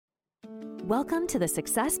Welcome to the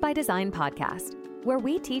Success by Design podcast, where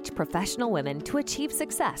we teach professional women to achieve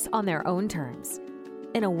success on their own terms.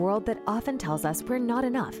 In a world that often tells us we're not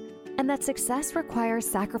enough and that success requires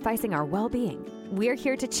sacrificing our well-being, we're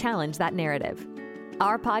here to challenge that narrative.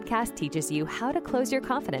 Our podcast teaches you how to close your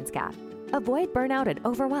confidence gap, avoid burnout and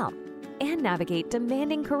overwhelm, and navigate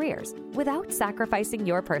demanding careers without sacrificing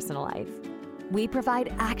your personal life. We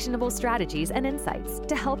provide actionable strategies and insights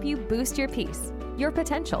to help you boost your peace, your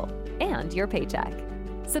potential, and your paycheck.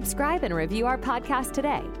 Subscribe and review our podcast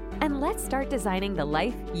today, and let's start designing the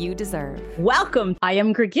life you deserve. Welcome. I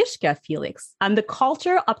am Greguyschka Felix. I'm the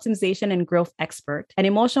culture optimization and growth expert and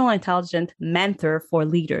emotional intelligence mentor for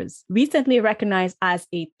leaders, recently recognized as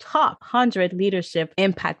a top 100 leadership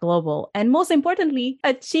impact global, and most importantly,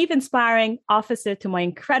 a chief inspiring officer to my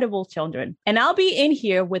incredible children. And I'll be in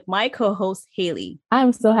here with my co-host, Hayley.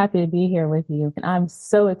 I'm so happy to be here with you. And I'm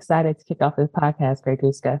so excited to kick off this podcast,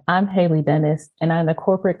 Greguyschka. I'm Hayley Dennis, and I'm the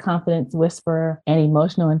corporate confidence whisperer and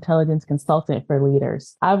emotional intelligence consultant for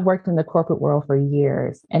leaders. I've worked in the corporate world for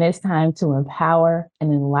years, and it's time to empower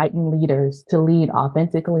and enlighten leaders to lead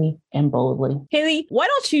authentically and boldly. Hayley, why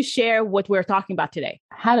don't you share what we're talking about today?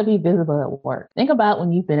 How to be visible at work. Think about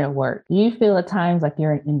when you've been at work. Do you feel at times like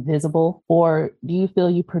you're invisible, or do you feel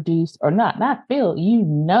you produce, or not feel, you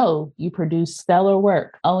know you produce stellar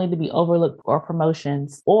work only to be overlooked for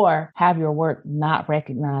promotions, or have your work not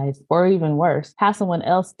recognized, or even worse, have someone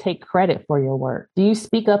else take credit for your work? Do you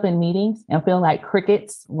speak up in meetings and feel like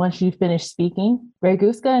crickets once you finish speaking?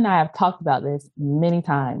 Greguyschka and I have talked about this many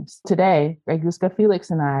times. Today, Greguyschka Felix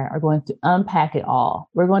and I are going to unpack it all.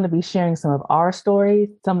 We're going to be sharing some of our stories,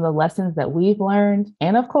 some of the lessons that we've learned,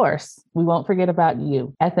 and of course, we won't forget about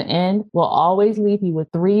you. At the end, we'll always leave you with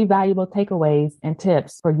 3 valuable takeaways and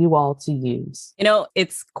tips for you all to use. You know,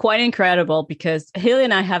 it's quite incredible because Hayley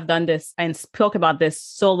and I have done this and spoke about this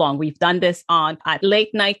so long. We've done this at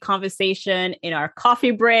late night conversation, in our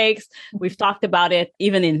coffee breaks. We've talked about it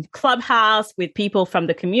even in Clubhouse with people from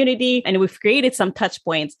the community, and we've created some touch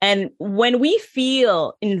points. And when we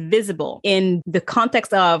feel invisible in the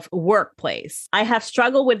context of workplace, I have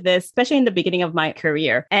struggled with this, especially in the beginning of my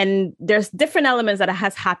career. And there's different elements that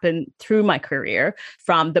has happened through my career,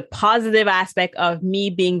 from the positive aspect of me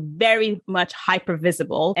being very much hyper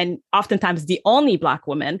visible and oftentimes the only Black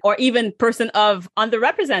woman, or even person of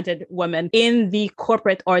underrepresented women in the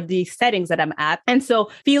corporate or the settings that I'm at. And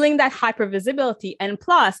so feeling that hyper visibility, and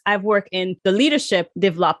plus I've worked in the leadership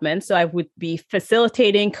development. So I would be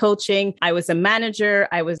facilitating, coaching. I was a manager,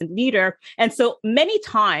 I was a leader. And so many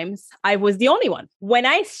times I was the only one. When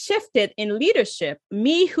I shifted in leadership,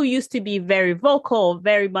 me who used to be very vocal,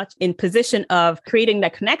 very much in position of creating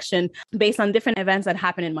that connection based on different events that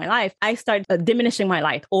happened in my life, I started diminishing my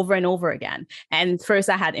light over and over again. And first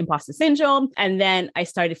I had imposter syndrome. And then I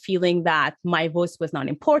started feeling that my voice was not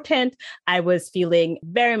important. I was feeling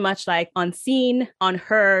very much like unseen,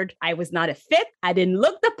 unheard. I was not a fit. I didn't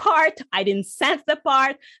look the part. I didn't sense the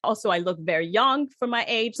part. Also, I looked very young for my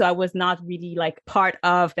age. So I was not really like part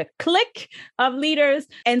of the clique of leaders.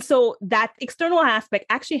 And so that external aspect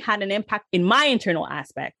actually had an impact in my internal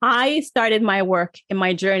aspect. I started my work in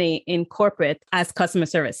my journey in corporate as customer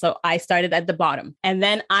service. So I started at the bottom. And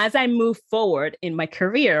then as I moved forward in my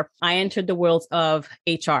career, I entered the world of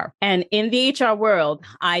HR. And in the HR world,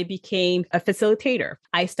 I became a facilitator.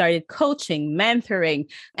 I started coaching, mentoring,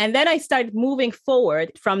 and then I started moving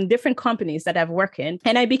forward from different companies that I've worked in.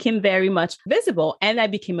 And I became very much visible, and I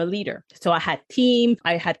became a leader. So I had team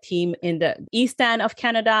in the East End of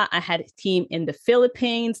Canada. I had a team in the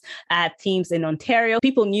Philippines. I had teams in Ontario.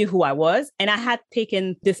 People knew who I was. And I had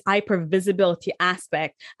taken this hyper visibility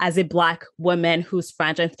aspect as a Black woman who's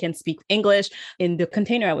French and can speak English in the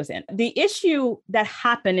container I was in. The issue that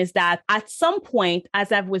happened is that at some point,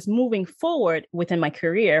 as I was moving forward within my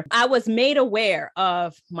career, I was made aware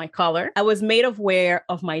of my color. I was made aware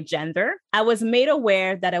of my gender. I was made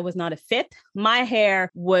aware that I was not a fit. My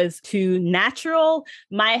hair was too natural.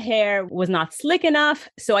 My hair was not slick enough.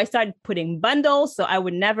 So I started putting bundles. So I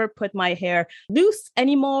would never put my hair loose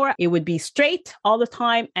anymore. It would be straight all the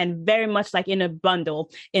time and very much like in a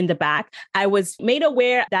bundle in the back. I was made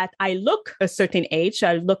aware that I look a certain age.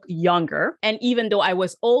 I look younger. And even though I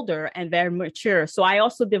was older and very mature, so I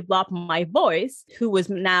also developed my voice, who was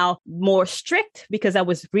now more strict because I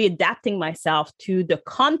was readapting myself myself to the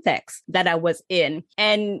context that I was in.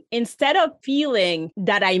 And instead of feeling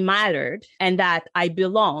that I mattered and that I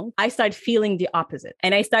belong, I started feeling the opposite.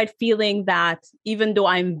 And I started feeling that even though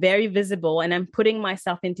I'm very visible and I'm putting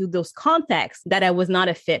myself into those contexts, that I was not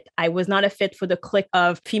a fit. I was not a fit for the clique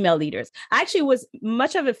of female leaders. I actually was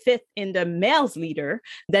much of a fit in the males leader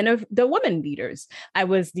than of the women leaders. I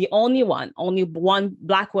was the only one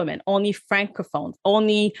Black woman, only Francophone,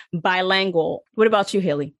 only bilingual. What about you,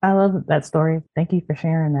 Hayley? I love that story. Thank you for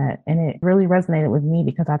sharing that. And it really resonated with me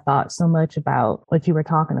because I thought so much about what you were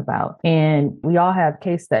talking about. And we all have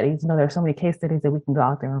case studies. There's so many case studies that we can go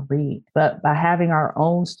out there and read. But by having our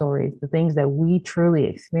own stories, the things that we truly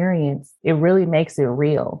experience, it really makes it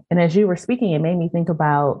real. And as you were speaking, it made me think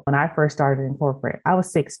about when I first started in corporate. I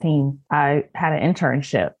was 16. I had an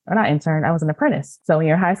internship, or not intern, I was an apprentice. So when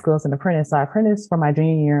you're in high school, it's an apprentice. So I apprenticed for my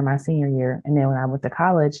junior year and my senior year. And then when I went to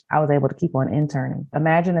college, I was able to keep on interning.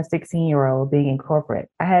 Imagine a 16-year-old being in corporate.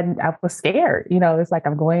 I was scared. It's like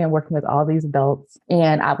I'm going and working with all these adults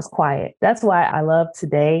and I was quiet. That's why I love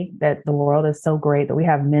today that the world is so great that we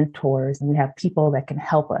have mentors and we have people that can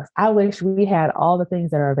help us. I wish we had all the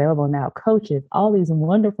things that are available now, coaches, all these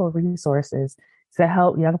wonderful resources to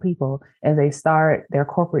help young people as they start their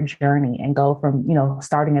corporate journey and go from,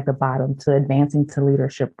 starting at the bottom to advancing to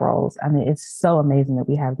leadership roles. I mean, it's so amazing that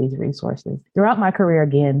we have these resources. Throughout my career,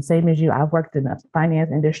 again, same as you, I've worked in the finance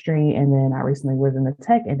industry and then I recently was in the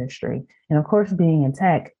tech industry. And of course, being in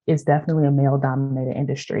tech is definitely a male-dominated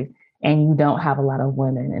industry. And you don't have a lot of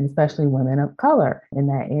women, and especially women of color in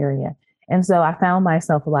that area. And so I found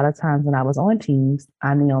myself a lot of times when I was on teams,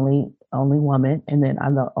 I'm the only woman, and then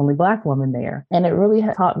I'm the only Black woman there. And it really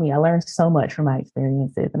taught me, I learned so much from my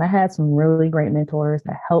experiences. And I had some really great mentors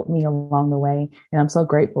that helped me along the way. And I'm so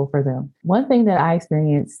grateful for them. One thing that I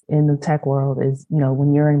experienced in the tech world is,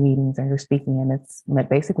 when you're in meetings and you're speaking and it's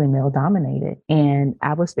basically male dominated. And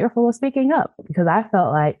I was fearful of speaking up because I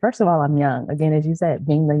felt like, first of all, I'm young. Again, as you said,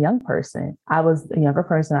 being the young person, I was a younger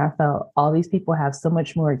person. I felt all these people have so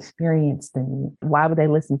much more experience than me. Why would they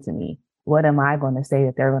listen to me? What am I going to say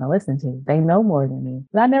that they're going to listen to? They know more than me.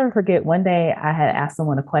 But I never forget one day I had asked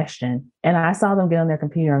someone a question and I saw them get on their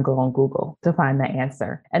computer and go on Google to find the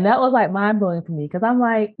answer. And that was like mind blowing for me because I'm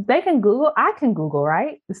like, they can Google, I can Google,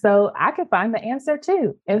 right? So I can find the answer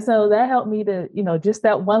too. And so that helped me to, just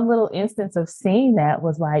that one little instance of seeing that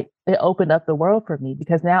was like, it opened up the world for me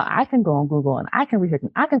because now I can go on Google and I can research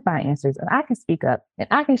and I can find answers and I can speak up and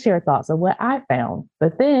I can share thoughts of what I found.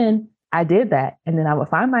 But then I did that. And then I would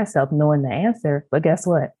find myself knowing the answer. But guess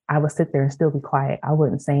what? I would sit there and still be quiet. I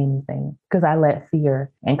wouldn't say anything because I let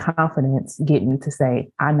fear and confidence get me to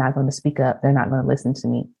say, I'm not going to speak up. They're not going to listen to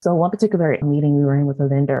me. So one particular meeting we were in with a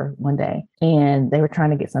vendor one day and they were trying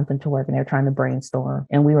to get something to work and they were trying to brainstorm.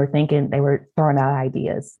 And we were thinking they were throwing out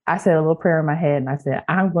ideas. I said a little prayer in my head and I said,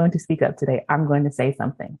 I'm going to speak up today. I'm going to say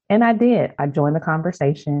something. And I did. I joined the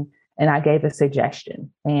conversation. And I gave a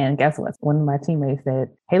suggestion. And guess what? One of my teammates said,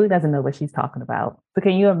 Hayley doesn't know what she's talking about. So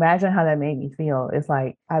can you imagine how that made me feel? It's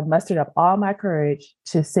like I mustered up all my courage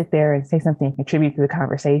to sit there and say something and contribute to the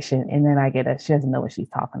conversation. And then I she doesn't know what she's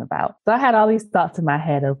talking about. So I had all these thoughts in my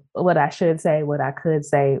head of what I should say, what I could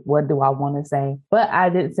say, what do I want to say? But I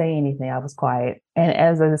didn't say anything. I was quiet. And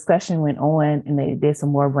as the discussion went on and they did some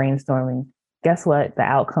more brainstorming, guess what? The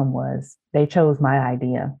outcome was they chose my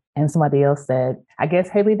idea. And somebody else said, I guess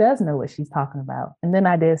Hayley does know what she's talking about. And then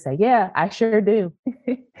I did say, yeah, I sure do.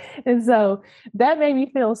 And so that made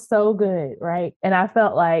me feel so good, right? And I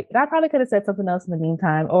felt like I probably could have said something else in the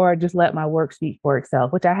meantime or just let my work speak for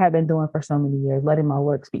itself, which I have been doing for so many years, letting my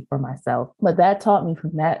work speak for myself. But that taught me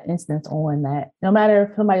from that instance on that no matter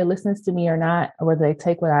if somebody listens to me or not, or whether they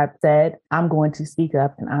take what I've said, I'm going to speak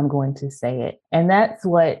up and I'm going to say it. And that's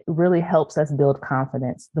what really helps us build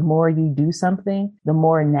confidence. The more you do something, the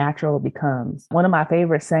more natural it becomes. One of my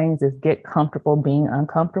favorite sayings is get comfortable being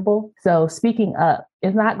uncomfortable. So speaking up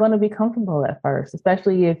is not going to be comfortable at first,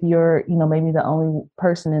 especially if you're, maybe the only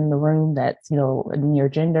person in the room that's, in your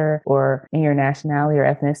gender or in your nationality or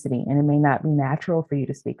ethnicity. And it may not be natural for you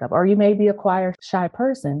to speak up, or you may be a quiet, shy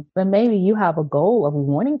person, but maybe you have a goal of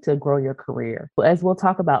wanting to grow your career. As we'll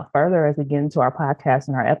talk about further as we get into our podcast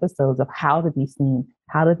and our episodes of how to be seen,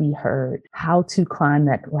 how to be heard, how to climb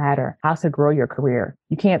that ladder, how to grow your career.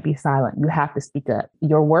 You can't be silent. You have to speak up.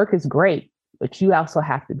 Your work is great, but you also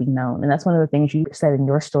have to be known. And that's one of the things you said in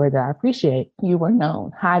your story that I appreciate. You were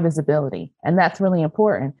known, high visibility. And that's really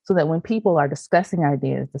important so that when people are discussing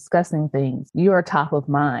ideas, discussing things, you are top of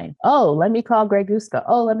mind. Oh, let me call Greguyschka.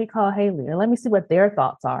 Oh, let me call Hayley, or let me see what their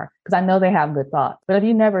thoughts are, because I know they have good thoughts. But if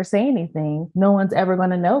you never say anything, no one's ever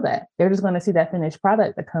going to know that. They're just going to see that finished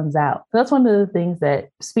product that comes out. So that's one of the things that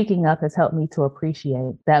speaking up has helped me to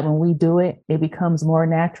appreciate, that when we do it, it becomes more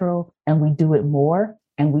natural and we do it more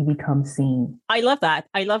and we become seen. I love that.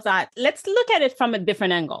 I love that. Let's look at it from a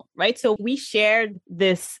different angle, right? So we shared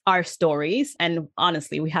our stories, and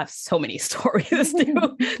honestly, we have so many stories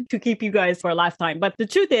to keep you guys for a lifetime. But the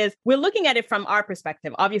truth is, we're looking at it from our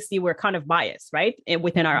perspective. Obviously, we're kind of biased, right?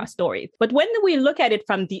 Within our stories. But when we look at it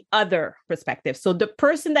from the other perspective, so the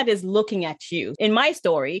person that is looking at you, in my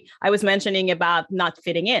story, I was mentioning about not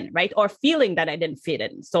fitting in, right? Or feeling that I didn't fit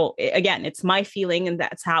in. So again, it's my feeling and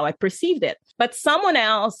that's how I perceived it. But someone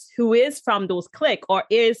else who is from those clique, or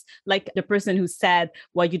is like the person who said,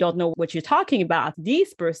 well, you don't know what you're talking about.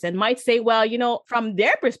 This person might say, well, from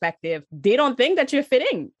their perspective, they don't think that you're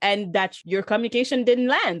fitting and that your communication didn't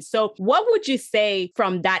land. So what would you say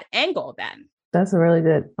from that angle then? That's a really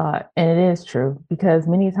good thought. And it is true, because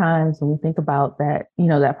many times when we think about that,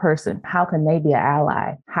 that person, how can they be an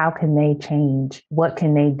ally? How can they change? What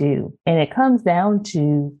can they do? And it comes down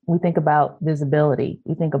to, we think about visibility.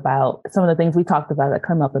 We think about some of the things we talked about that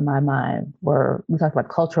come up in my mind, where we talked about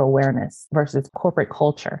cultural awareness versus corporate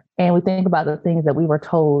culture. And we think about the things that we were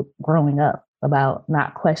told growing up about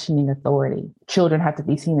not questioning authority. Children have to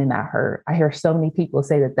be seen and not heard. I hear so many people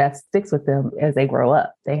say that sticks with them as they grow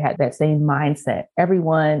up. They had that same mindset.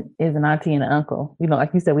 Everyone is an auntie and an uncle.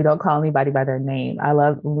 Like you said, we don't call anybody by their name. I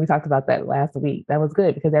love when we talked about that last week. That was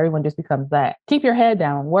good because everyone just becomes that. Keep your head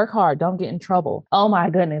down, work hard, don't get in trouble. Oh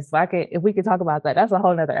my goodness. If we could talk about that, that's a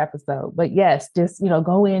whole nother episode. But yes, just,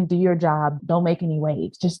 go in, do your job. Don't make any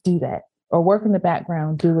waves. Just do that. Or work in the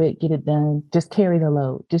background, do it, get it done, just carry the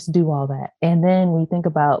load, just do all that. And then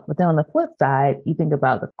but then on the flip side, you think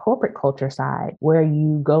about the corporate culture side, where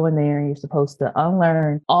you go in there and you're supposed to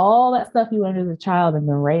unlearn all that stuff you learned as a child and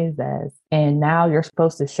been raised as. And now you're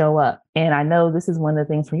supposed to show up. And I know this is one of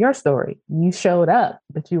the things from your story. You showed up,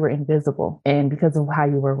 but you were invisible. And because of how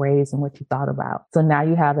you were raised and what you thought about. So now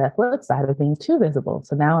you have that flip side of being too visible.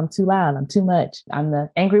 So now I'm too loud. I'm too much. I'm the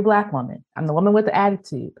angry Black woman. I'm the woman with the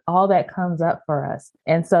attitude. All that comes up for us.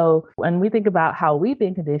 And so when we think about how we've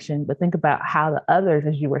been conditioned, but think about how the others,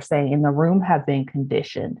 as you were saying, in the room have been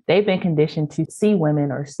conditioned. They've been conditioned to see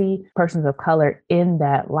women or see persons of color in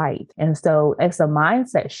that light. And so it's a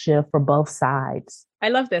mindset shift for both sides. I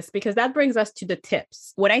love this because that brings us to the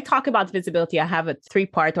tips. When I talk about visibility, I have a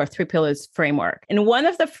 3-part or 3 pillars framework. And one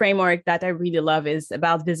of the framework that I really love is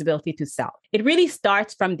about visibility to self. It really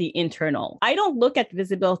starts from the internal. I don't look at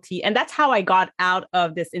visibility. And that's how I got out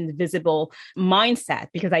of this invisible mindset,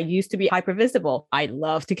 because I used to be hyper visible. I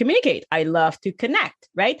love to communicate. I love to connect,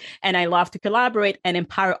 right? And I love to collaborate and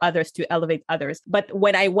empower others to elevate others. But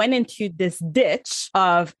when I went into this ditch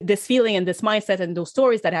of this feeling and this mindset and those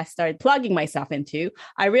stories that I started plugging myself into,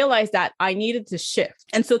 I realized that I needed to shift.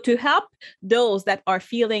 And so to help those that are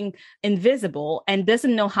feeling invisible and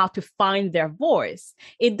doesn't know how to find their voice,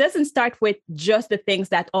 it doesn't start with just the things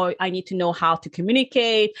that, I need to know how to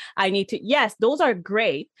communicate. Yes, those are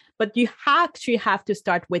great, but you actually have to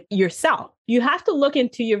start with yourself. You have to look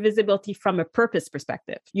into your visibility from a purpose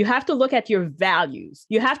perspective. You have to look at your values.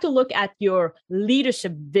 You have to look at your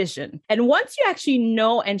leadership vision. And once you actually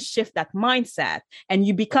know and shift that mindset and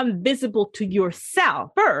you become visible to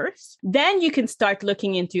yourself first, then you can start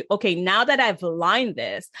looking into, okay, now that I've aligned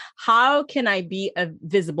this, how can I be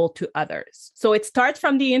visible to others? So it starts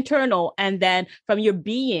from the internal and then from your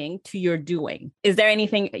being to your doing. Is there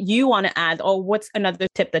anything you want to add, or what's another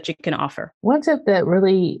tip that you can offer? One tip that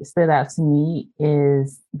really stood out to me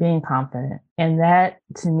is being confident. And that,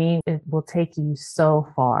 to me, it will take you so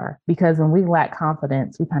far, because when we lack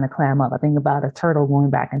confidence, we kind of clam up. I think about a turtle going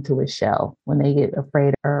back into its shell when they get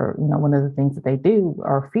afraid, or, one of the things that they do,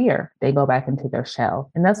 or fear, they go back into their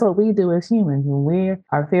shell. And that's what we do as humans. When we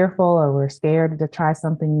are fearful or we're scared to try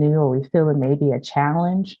something new, or we feel it may be a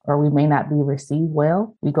challenge, or we may not be received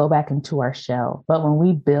well, we go back into our shell. But when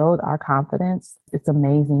we build our confidence, it's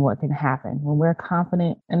amazing what can happen when we're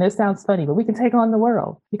confident. And this sounds funny, but we can take on the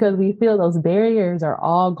world. because we feel those barriers are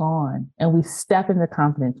all gone and we step into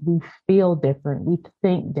confidence. We feel different. We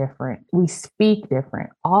think different. We speak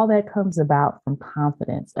different. All that comes about from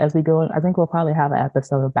confidence. As we go, I think we'll probably have an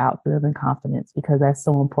episode about building confidence because that's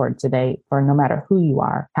so important today for no matter who you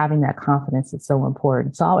are. Having that confidence is so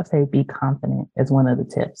important. So I would say be confident is one of the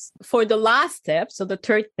tips. For the last tip, so the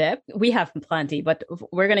third tip, we have plenty, but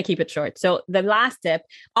we're going to keep it short. So the last tip,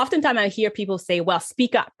 oftentimes I hear people say, well,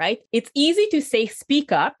 speak up, right? It's easy to say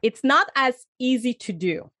speak up. It's not as easy to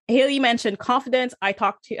do. Hayley mentioned confidence. I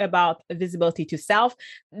talked to you about visibility to self.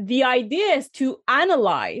 The idea is to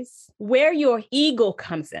analyze where your ego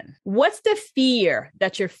comes in. What's the fear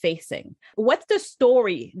that you're facing? What's the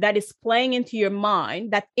story that is playing into your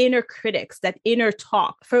mind, that inner critics, that inner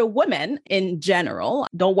talk? For women in general,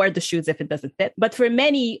 don't wear the shoes if it doesn't fit. But for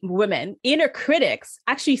many women, inner critics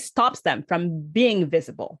actually stops them from being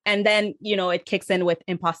visible. And then, it kicks in with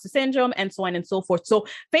imposter syndrome and so on and so forth. So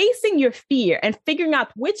facing your fear and figuring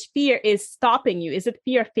out which fear is stopping you. Is it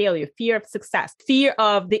fear of failure, fear of success, fear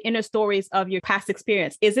of the inner stories of your past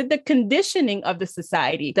experience? Is it the conditioning of the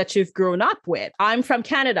society that you've grown up with? I'm from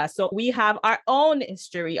Canada, so we have our own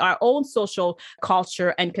history, our own social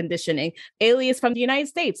culture and conditioning. Hayley is from the United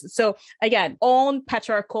States. So again, own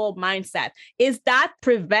patriarchal mindset. Is that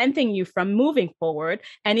preventing you from moving forward?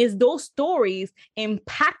 And is those stories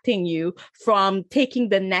impacting you from taking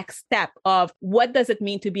the next step of what does it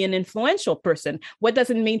mean to be an influential person? What does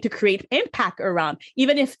it mean to create impact around,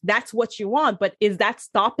 even if that's what you want, but is that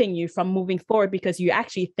stopping you from moving forward because you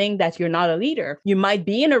actually think that you're not a leader? You might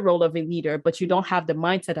be in a role of a leader, but you don't have the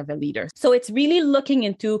mindset of a leader. So it's really looking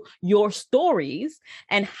into your stories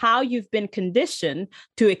and how you've been conditioned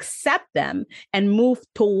to accept them and move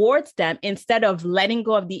towards them instead of letting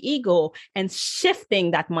go of the ego and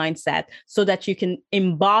shifting that mindset so that you can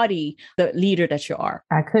embody the leader that you are.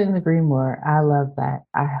 I couldn't agree more. I love that.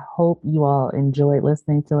 I hope you all enjoyed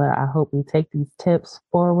listening to it. I hope you take these tips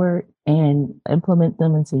forward and implement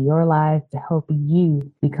them into your life to help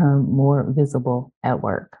you become more visible at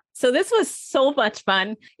work. So this was so much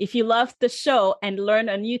fun. If you loved the show and learned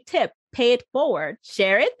a new tip, pay it forward,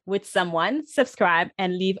 share it with someone, subscribe,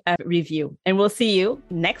 and leave a review. And we'll see you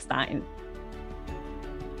next time.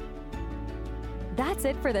 That's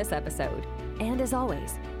it for this episode. And as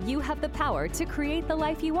always, you have the power to create the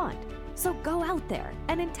life you want. So go out there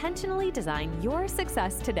and intentionally design your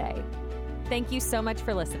success today. Thank you so much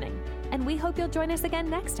for listening, and we hope you'll join us again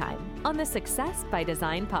next time on the Success by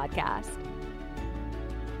Design podcast.